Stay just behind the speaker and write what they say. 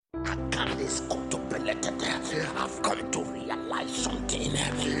I've come to realize something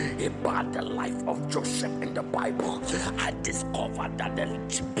about the life of Joseph in the Bible. I discovered that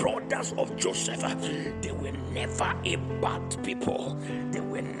the brothers of Joseph, they were never a bad people. They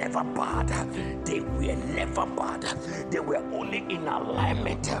were never bad. They were never bad. They were only in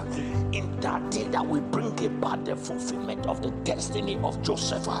alignment in that thing that will bring about the fulfillment of the destiny of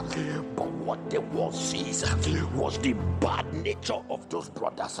Joseph. But what the world sees was the bad nature of those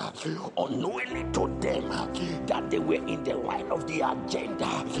brothers, unknowingly to them that they were in the line of the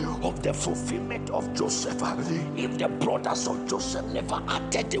agenda of the fulfillment of Joseph. If the brothers of Joseph never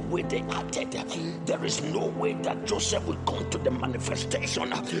acted the way they acted, there is no way that Joseph will come to the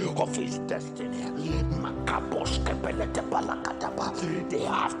manifestation of his destiny. They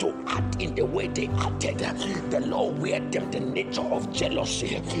have to act in the way they acted. The Lord weighed them the nature of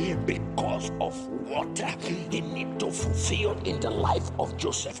jealousy because of what he need to fulfill in the life of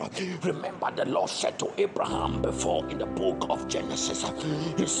Joseph. Remember, the Lord said to Abraham before in the book of Genesis,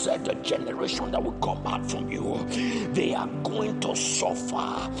 he said, the generation that will come out from you, they are going to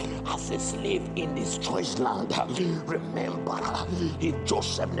suffer as a slave in this strange land. Remember, if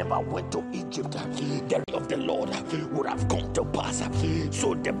Joseph never went to Egypt, the day of the Lord would have come to pass.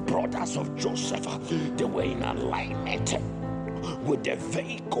 So the brothers of Joseph, they were in alignment with the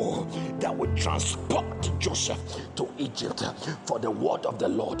vehicle that would transport Joseph to Egypt for the word of the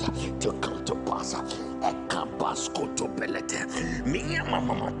Lord to come to pass.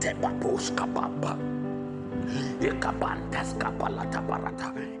 Ekabandas kapalata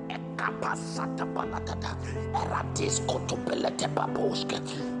barata, ekapasata palatata, eratis kotopelete baboske,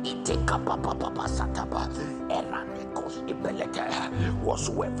 ite kapapapapasataba, eranikos ibelete.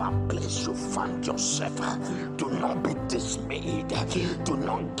 Whatsoever place you find yourself, do not be dismayed. Do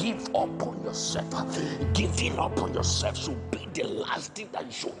not give up on yourself. Giving up on yourself should be the last thing that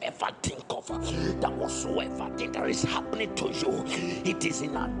you should ever think of. That whatsoever thing that is happening to you, it is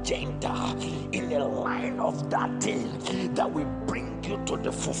an agenda, in a line of that thing that will bring you to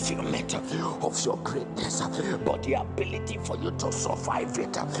the fulfillment of your greatness. But the ability for you to survive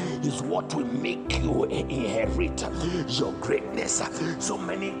it is what will make you inherit your greatness. So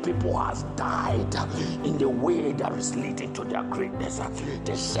many people have died in the way that is leading to their greatness.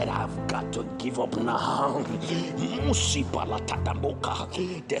 They said, I've got to give up now.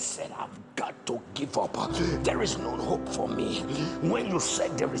 They said, I've got to give up. There is no hope for me. When you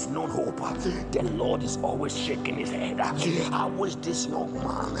said there is no hope, the Lord is always shaking his head. I wish this young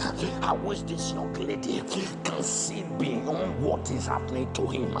man, I wish this young lady can see beyond what is happening to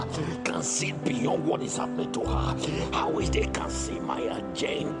him, can see beyond what is happening to her. I wish they can see my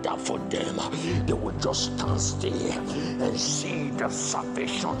agenda for them. They will just stand still and see the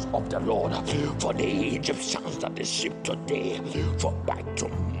salvation of the Lord. For the Egyptians that they ship today, for by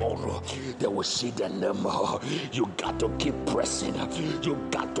tomorrow they will see the number. You got to keep pressing. You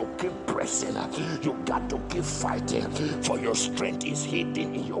got to keep pressing. You got to keep fighting. For your strength is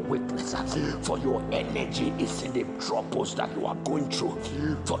hidden in your weakness. For your energy is in the troubles that you are going through.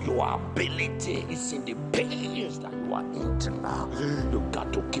 For your ability is in the pains that you are into now. You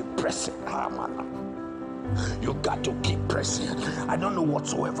got to keep pressing. You got to keep pressing. I don't know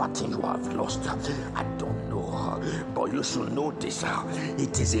whatsoever thing you have lost. I don't know, but you should know this.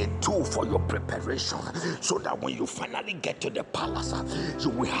 It is a tool for your preparation, so that when you finally get to the palace,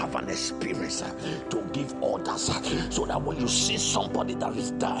 you will have an experience to give orders. So that when you see somebody that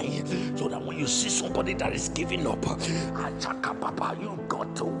is dying, so that when you see somebody that is giving up, you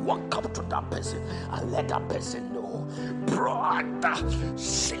got to walk up to that person and let that person know, brother,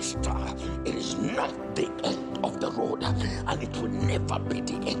 sister, it is not the end of the road, and it will never be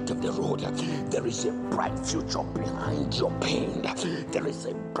the end of the road. There is a bright future behind your pain. There is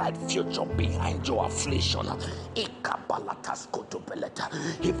a bright future behind your affliction. If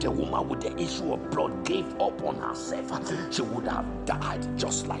the woman with the issue of blood gave up on herself, she would have died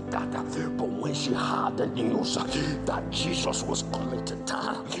just like that. But when she heard the news that Jesus was coming to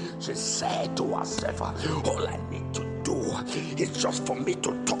town, she said to herself, all I need to do is just for me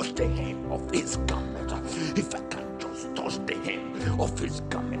to touch the hem of his garment. If I can just touch the hem of his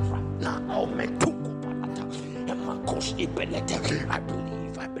garment right now, I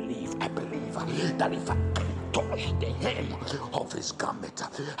believe that if I can touch the hem of his garment,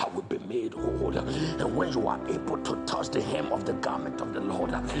 I will be made whole. And when you are able to touch the hem of the garment of the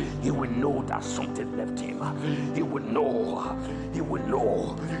Lord, he will know that something left him. He will know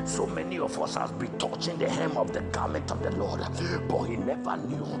So many of us has been touching the hem of the garment of the Lord, but he never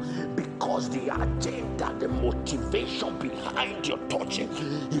knew, because the agenda, the motivation behind your touching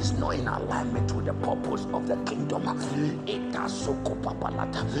is not in alignment with the purpose of the kingdom.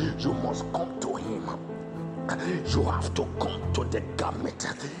 You must come to him. You have to come to the garment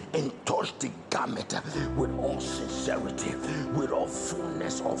and touch the garment with all sincerity, with all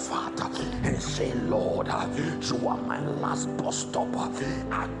fullness of heart, and say, Lord, you are my last bus stop.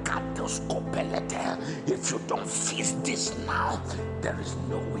 If you don't fix this now, there is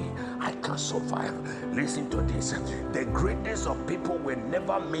no way I can survive. Listen to this. The greatness of people were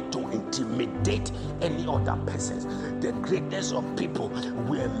never made to intimidate any other persons. The greatness of people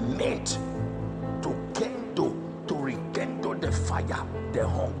were meant to rekindle the fire, the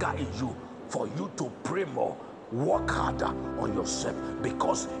hunger in you, for you to pray more, work harder on yourself.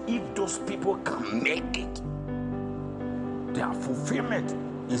 Because if those people can make it, their fulfillment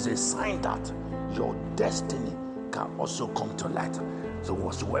is a sign that your destiny can also come to light. So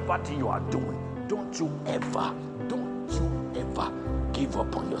whatsoever thing you are doing, don't you ever give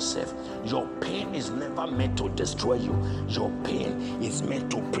up on yourself. Your pain is never meant to destroy you. Your pain is meant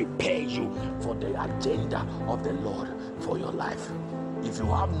to prepare you for the agenda of the Lord for your life. If you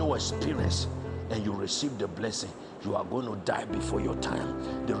have no experience and you receive the blessing, you are going to die before your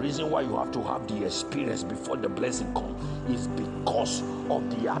time. The reason why you have to have the experience before the blessing comes is because of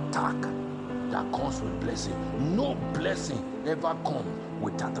the attack that comes with blessing. No blessing ever comes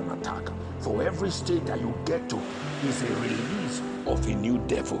without an attack. For every stage that you get to is a release of a new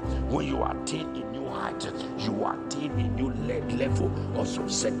devil. When you attain a new height, you attain a new level of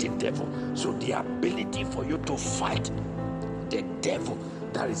subsetting devil. So the ability for you to fight the devil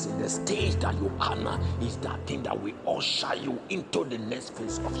that is in the stage that you are now is that thing that will usher you into the next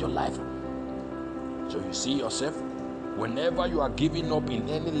phase of your life. So you see yourself, whenever you are giving up in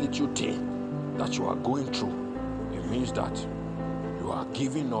any little thing that you are going through, it means that you are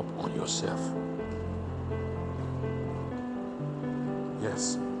giving up on yourself.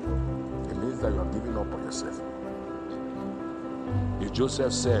 Yes, it means that you are giving up on yourself. If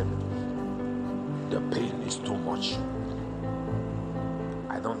Joseph said, the pain is too much,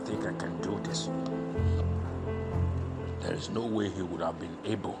 I don't think I can do this, there is no way he would have been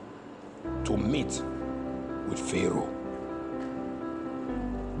able to meet with Pharaoh.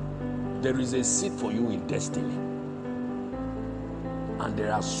 There is a seat for you in destiny, and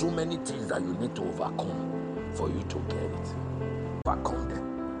there are so many things that you need to overcome for you to get it. Overcome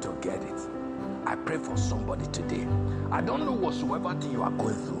them to get it. I pray for somebody today. I don't know whatsoever thing you are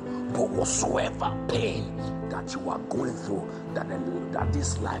going through, but whatsoever pain that you are going through, that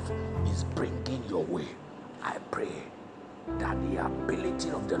this life is bringing your way, I pray that the ability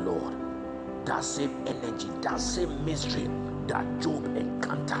of the Lord, that same energy, that same mystery that Job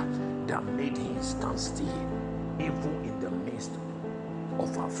encountered, that made him stand still, even in the midst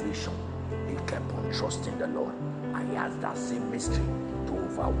of affliction, he kept on trusting the Lord. I ask that same mystery to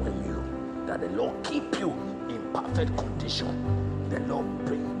overwhelm you, that the Lord keep you in perfect condition. The Lord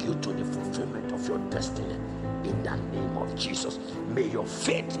bring you to the fulfillment of your destiny in the name of Jesus. May your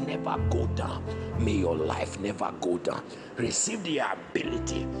faith never go down. May your life never go down. Receive the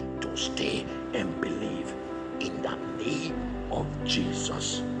ability to stay and believe in the name of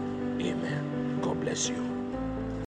Jesus. Amen. God bless you.